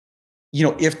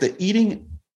 if the eating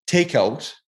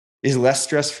takeout is less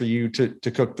stress for you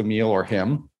to cook the meal or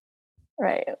him.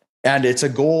 Right. And it's a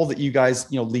goal that you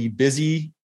guys, lead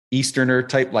busy Easterner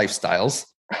type lifestyles,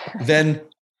 then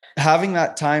having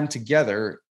that time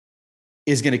together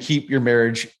is going to keep your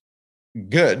marriage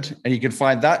good, and you can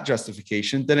find that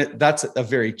justification, then that's a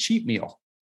very cheap meal.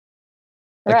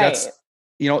 Like right.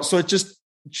 That's, so it's just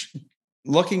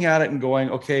looking at it and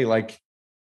going, okay, like,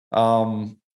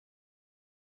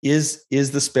 is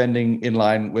the spending in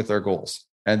line with our goals?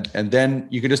 And then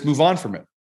you can just move on from it.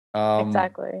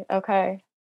 Exactly. Okay.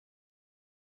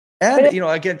 And,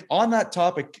 again, on that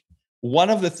topic, one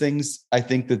of the things I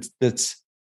think that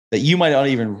you might not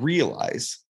even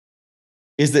realize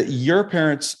is that your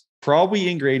parents probably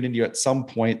ingrained in you at some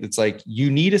point. It's like, you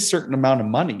need a certain amount of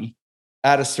money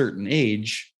at a certain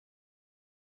age.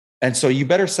 And so you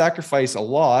better sacrifice a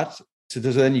lot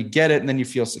then you get it, and then you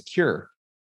feel secure.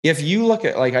 If you look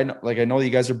at, I know you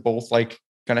guys are both like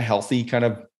kind of healthy kind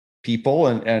of people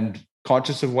and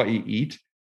conscious of what you eat.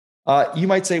 You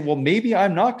might say, well, maybe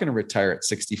I'm not going to retire at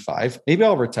 65. Maybe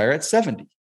I'll retire at 70.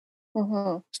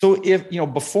 Mm-hmm. So if,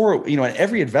 before, and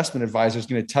every investment advisor is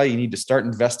going to tell you need to start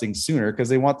investing sooner because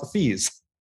they want the fees.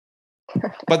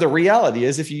 But the reality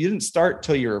is, if you didn't start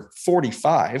till you're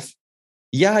 45,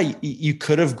 you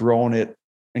could have grown it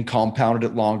and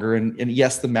compounded it longer. And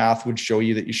yes, the math would show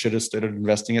you that you should have started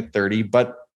investing at 30.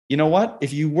 But you know what?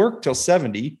 If you work till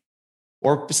 70,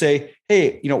 or say,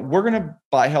 hey, we're going to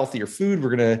buy healthier food.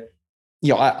 We're going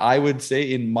to, I would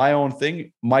say, in my own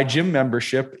thing, my gym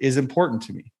membership is important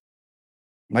to me.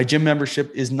 My gym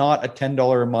membership is not a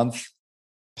 $10 a month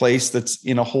place that's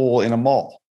in a hole in a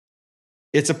mall.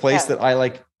 It's a place that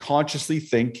I consciously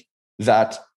think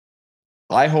that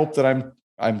I hope that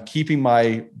I'm keeping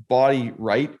my body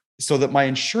right, so that my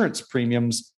insurance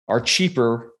premiums are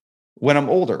cheaper when I'm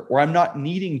older, or I'm not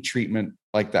needing treatment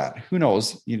like that. Who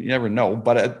knows? You never know.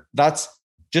 But that's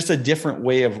just a different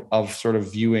way of sort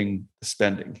of viewing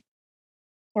spending.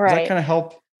 Right. Does that kind of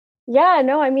help? Yeah,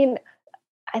 no, I mean,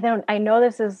 I know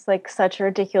this is like such a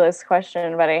ridiculous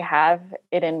question, but I have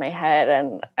it in my head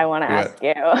and I want to ask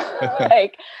you.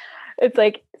 It's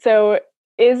like, so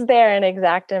is there an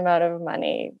exact amount of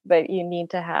money that you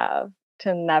need to have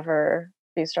to never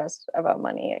be stressed about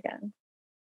money again?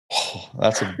 Oh,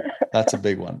 that's a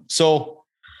big one. So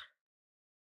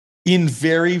in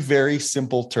very, very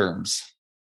simple terms,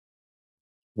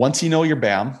 once you know your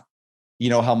BAM, you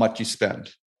know how much you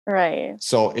spend. Right.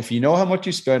 So if you know how much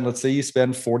you spend, let's say you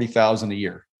spend $40,000 a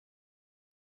year.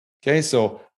 Okay.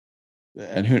 So,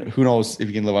 and who knows if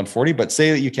you can live on 40, but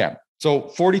say that you can. So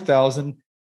 40,000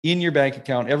 in your bank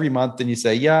account every month. And you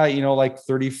say, like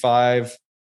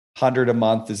 3,500 a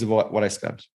month is what I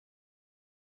spend.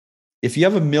 If you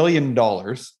have $1 million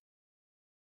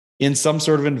in some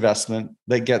sort of investment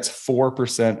that gets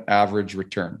 4% average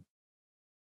return,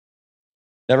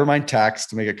 never mind tax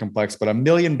to make it complex, but $1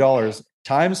 million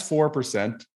times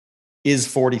 4% is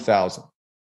 40,000.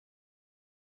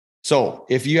 So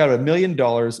if you had $1 million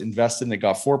invested and it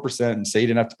got 4% and say you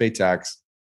didn't have to pay tax,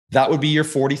 that would be your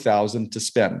 40,000 to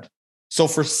spend. So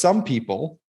for some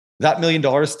people, that $1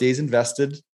 million stays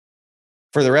invested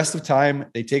for the rest of time.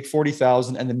 They take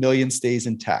 40,000 and the million stays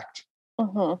intact.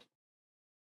 Mm-hmm.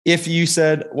 If you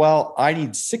said, well, I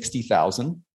need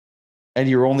 60,000 and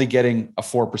you're only getting a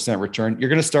 4% return, you're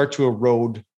going to start to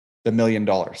erode the $1 million.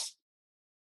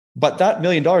 But that $1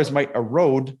 million might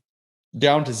erode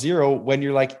down to zero when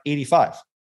you're like 85.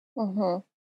 Mm-hmm.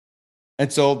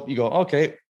 And so you go,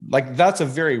 okay, like that's a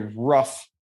very rough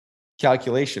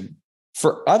calculation.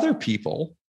 For other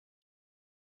people,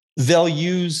 they'll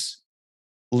use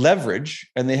leverage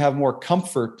and they have more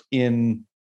comfort in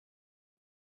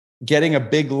getting a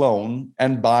big loan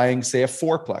and buying, say, a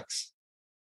fourplex.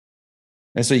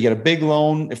 And so you get a big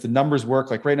loan. If the numbers work,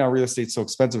 like right now, real estate's so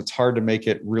expensive, it's hard to make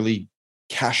it really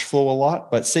cash flow a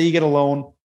lot. But say you get a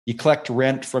loan, you collect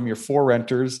rent from your 4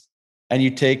 renters, and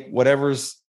you take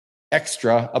whatever's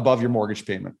extra above your mortgage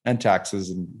payment and taxes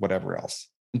and whatever else.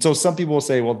 And so some people will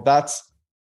say, well,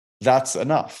 that's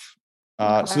enough.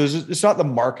 So it's not the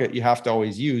market you have to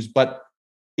always use, but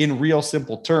in real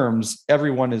simple terms,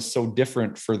 everyone is so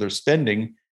different for their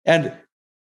spending. And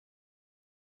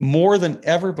more than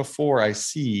ever before, I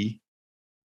see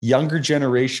younger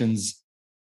generations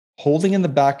holding in the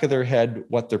back of their head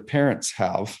what their parents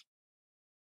have.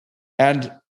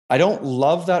 And I don't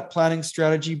love that planning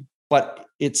strategy, but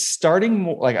it's starting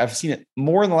more, like I've seen it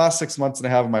more in the last 6 months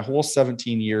than I have in my whole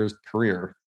 17 years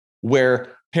career,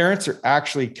 where parents are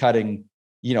actually cutting,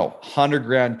 100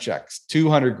 grand checks,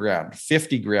 200 grand,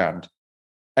 50 grand,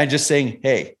 and just saying,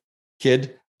 hey,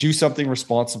 kid, do something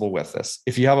responsible with this.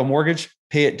 If you have a mortgage,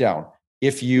 pay it down.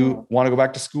 If you want to go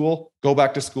back to school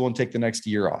and take the next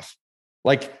year off.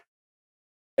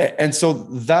 And so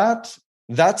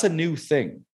that's a new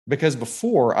thing, because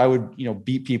before I would,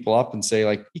 beat people up and say,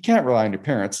 like, you can't rely on your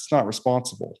parents. It's not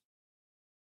responsible.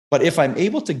 But if I'm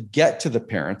able to get to the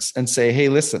parents and say, hey,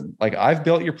 listen, like, I've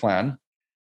built your plan.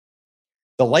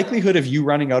 The likelihood of you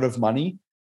running out of money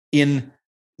in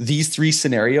these 3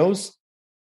 scenarios,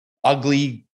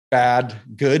 ugly, bad,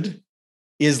 good,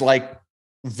 is like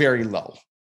very low.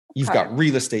 You've got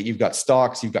real estate, you've got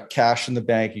stocks, you've got cash in the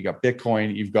bank, you've got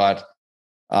Bitcoin, you've got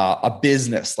a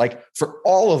business. Like, for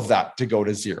all of that to go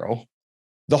to zero,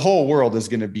 the whole world is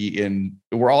going to be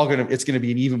it's going to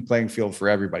be an even playing field for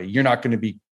everybody. You're not going to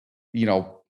be,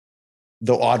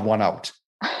 the odd one out.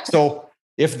 So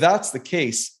if that's the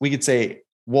case, we could say,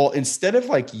 well, instead of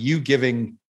like you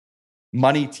giving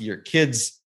money to your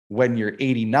kids when you're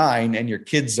 89 and your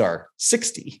kids are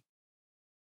 60,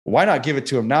 why not give it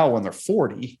to them now when they're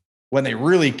 40, when they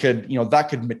really could, that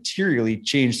could materially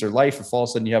change their life if all of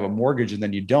a sudden you have a mortgage and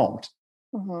then you don't.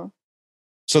 Mm-hmm.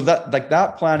 So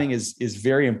that planning is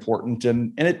very important.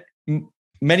 And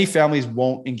many families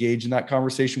won't engage in that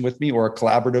conversation with me, or a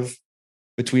collaborative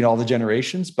between all the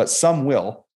generations, but some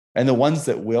will. And the ones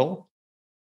that will,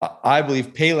 I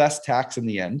believe, pay less tax in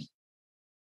the end.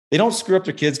 They don't screw up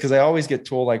their kids, because I always get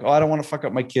told, like, oh, I don't want to fuck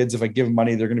up my kids. If I give them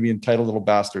money, they're going to be entitled little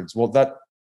bastards. Well,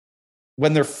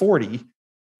 when they're 40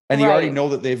 and you already know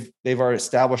that they've already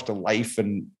established a life,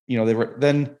 and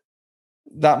then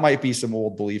that might be some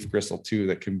old belief, Crystal, too,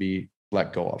 that can be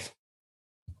let go of.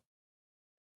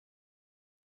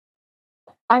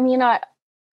 I mean,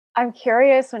 I'm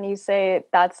curious when you say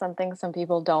that's something some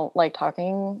people don't like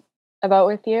talking about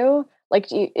with you. Like,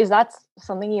 is that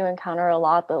something you encounter a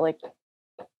lot, that like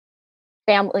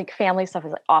family stuff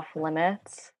is like off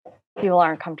limits? People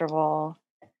aren't comfortable.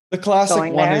 The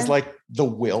classic one is like the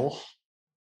will.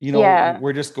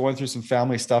 We're just going through some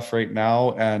family stuff right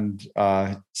now, and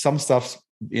some stuff's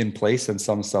in place and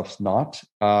some stuff's not.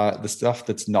 The stuff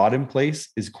that's not in place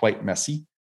is quite messy.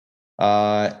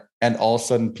 And all of a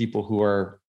sudden, people who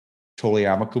are totally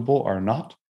amicable are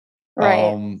not.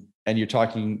 Right. And you're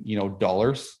talking,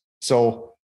 dollars.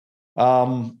 So,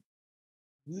 again,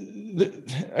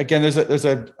 there's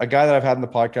a guy that I've had in the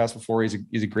podcast before.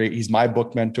 He's my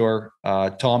book mentor,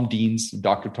 Dr. Tom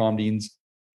Deans.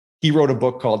 He wrote a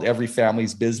book called Every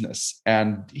Family's Business.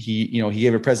 And he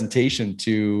gave a presentation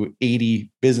to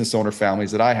 80 business owner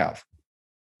families that I have.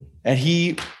 And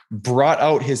he brought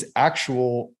out his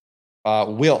actual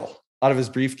will out of his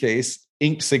briefcase,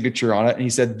 ink signature on it. And he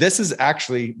said, this is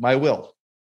actually my will.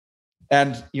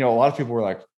 And, a lot of people were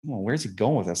like, well, where's he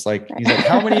going with this? Like, he's like,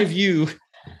 how many of you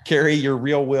carry your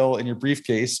real will in your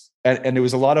briefcase? And it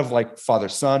was a lot of like father,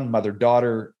 son, mother,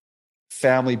 daughter,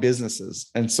 family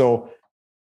businesses. And so,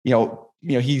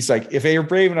 he's like, if they are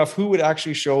brave enough, who would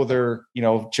actually show their,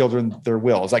 children their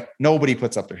will? It's like, nobody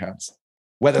puts up their hands,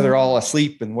 whether they're all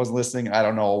asleep and wasn't listening. I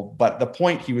don't know. But the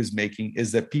point he was making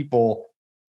is that people,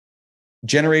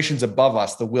 generations above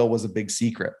us, the will was a big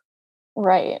secret.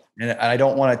 Right. And I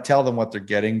don't want to tell them what they're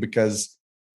getting, because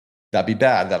that'd be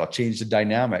bad. That'll change the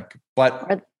dynamic.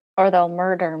 But or they'll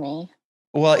murder me.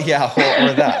 Well, yeah,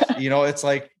 or that. It's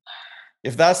like,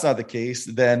 if that's not the case,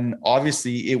 then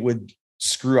obviously it would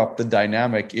screw up the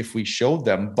dynamic if we showed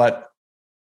them. But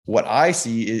what I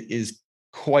see is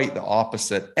quite the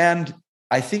opposite. And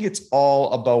I think it's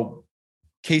all about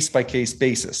case by case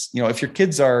basis. If your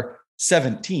kids are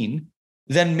 17,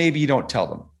 then maybe you don't tell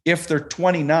them. If they're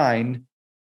 29,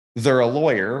 they're a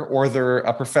lawyer, or they're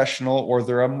a professional, or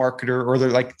they're a marketer, or they're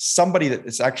like somebody that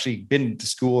has actually been to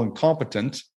school and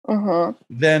competent,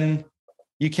 then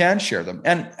you can share them.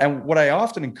 And what I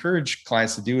often encourage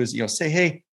clients to do is, say,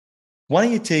 hey, why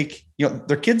don't you take,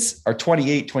 their kids are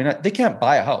 28, 29, they can't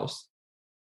buy a house.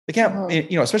 They can't,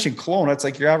 especially in Kelowna, it's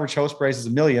like your average house price is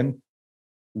 $1 million.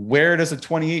 Where does a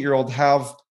 28-year-old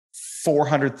have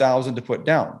 400,000 to put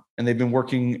down? And they've been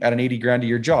working at an 80 grand a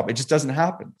year job. It just doesn't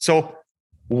happen. So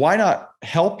why not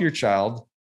help your child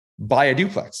buy a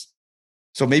duplex?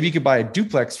 So maybe you could buy a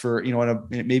duplex for,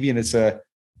 maybe it's a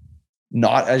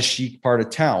not as chic part of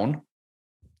town,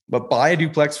 but buy a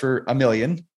duplex for $1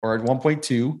 million or at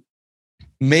 1.2,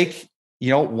 make,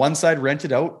 one side rent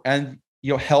it out, and,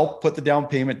 help put the down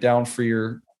payment down for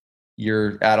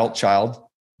your adult child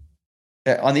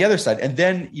on the other side. And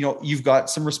then, you've got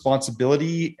some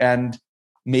responsibility, and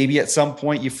Maybe at some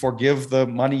point you forgive the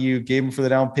money you gave them for the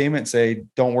down payment and say,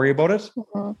 don't worry about it.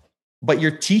 Mm-hmm. But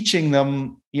you're teaching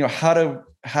them, how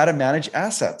to manage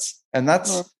assets. And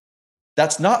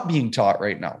that's not being taught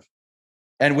right now.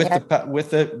 And with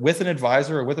with an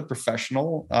advisor or with a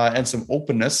professional and some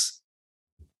openness,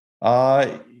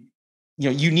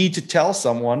 you need to tell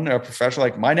someone, a professional,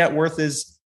 like, my net worth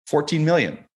is 14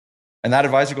 million. And that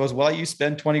advisor goes, well, you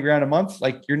spend 20 grand a month.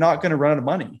 Like, you're not going to run out of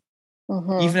money,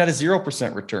 even at a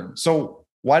 0% return. So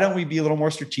why don't we be a little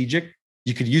more strategic?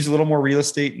 You could use a little more real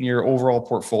estate in your overall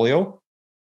portfolio.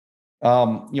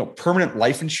 Permanent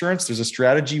life insurance. There's a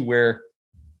strategy where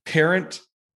parent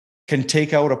can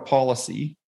take out a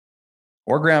policy,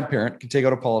 or grandparent can take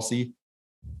out a policy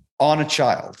on a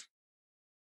child.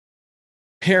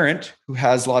 Parent who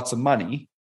has lots of money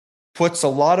puts a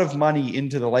lot of money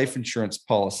into the life insurance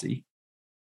policy.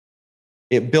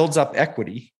 It builds up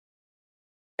equity.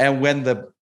 And when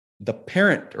the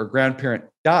parent or grandparent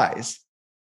dies,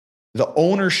 the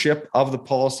ownership of the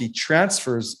policy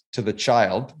transfers to the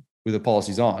child who the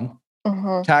policy's on,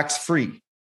 tax-free.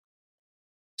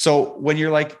 So when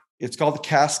you're like, it's called the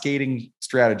cascading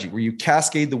strategy, where you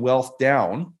cascade the wealth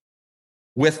down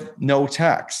with no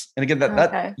tax. And again,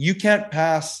 that you can't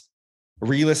pass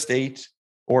real estate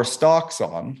or stocks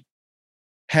on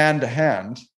hand to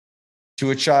hand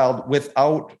to a child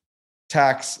without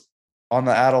tax on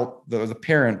the adult, the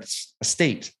parent's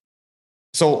estate.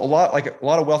 So a lot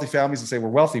of wealthy families will say, we're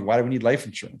wealthy, why do we need life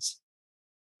insurance?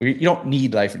 You don't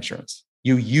need life insurance.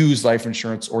 You use life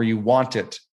insurance, or you want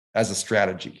it as a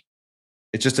strategy.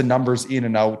 It's just a numbers in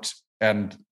and out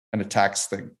and a tax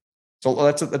thing.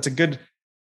 So that's a good,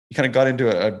 you kind of got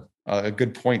into a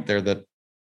good point there that I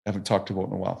haven't talked about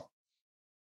in a while.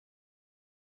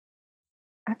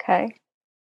 Okay.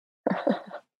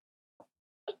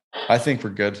 I think we're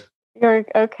good. You're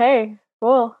okay.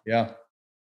 Cool. Yeah.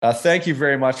 Thank you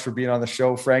very much for being on the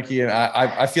show, Frankie. And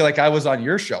I feel like I was on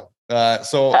your show.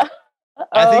 So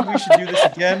I think we should do this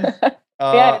again.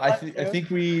 I think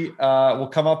we will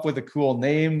come up with a cool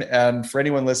name. And for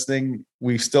anyone listening,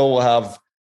 we still will have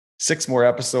 6 more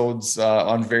episodes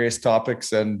on various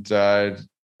topics. And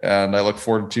I look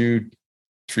forward for you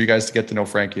guys to get to know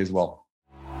Frankie as well.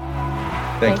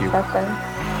 Thanks, you. Dustin.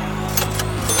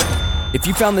 If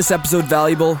you found this episode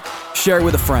valuable, share it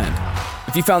with a friend.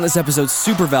 If you found this episode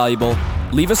super valuable,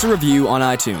 leave us a review on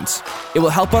iTunes. It will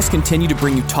help us continue to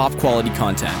bring you top quality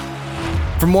content.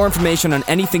 For more information on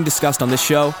anything discussed on this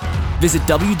show, visit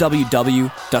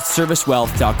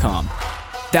www.servicewealth.com.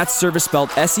 That's service spelled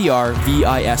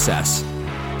SERVISS.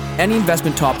 Any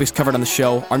investment topics covered on the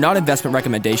show are not investment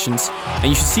recommendations, and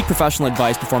you should seek professional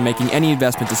advice before making any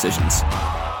investment decisions.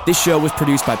 This show was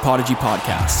produced by Podigy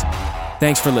Podcasts.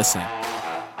 Thanks for listening.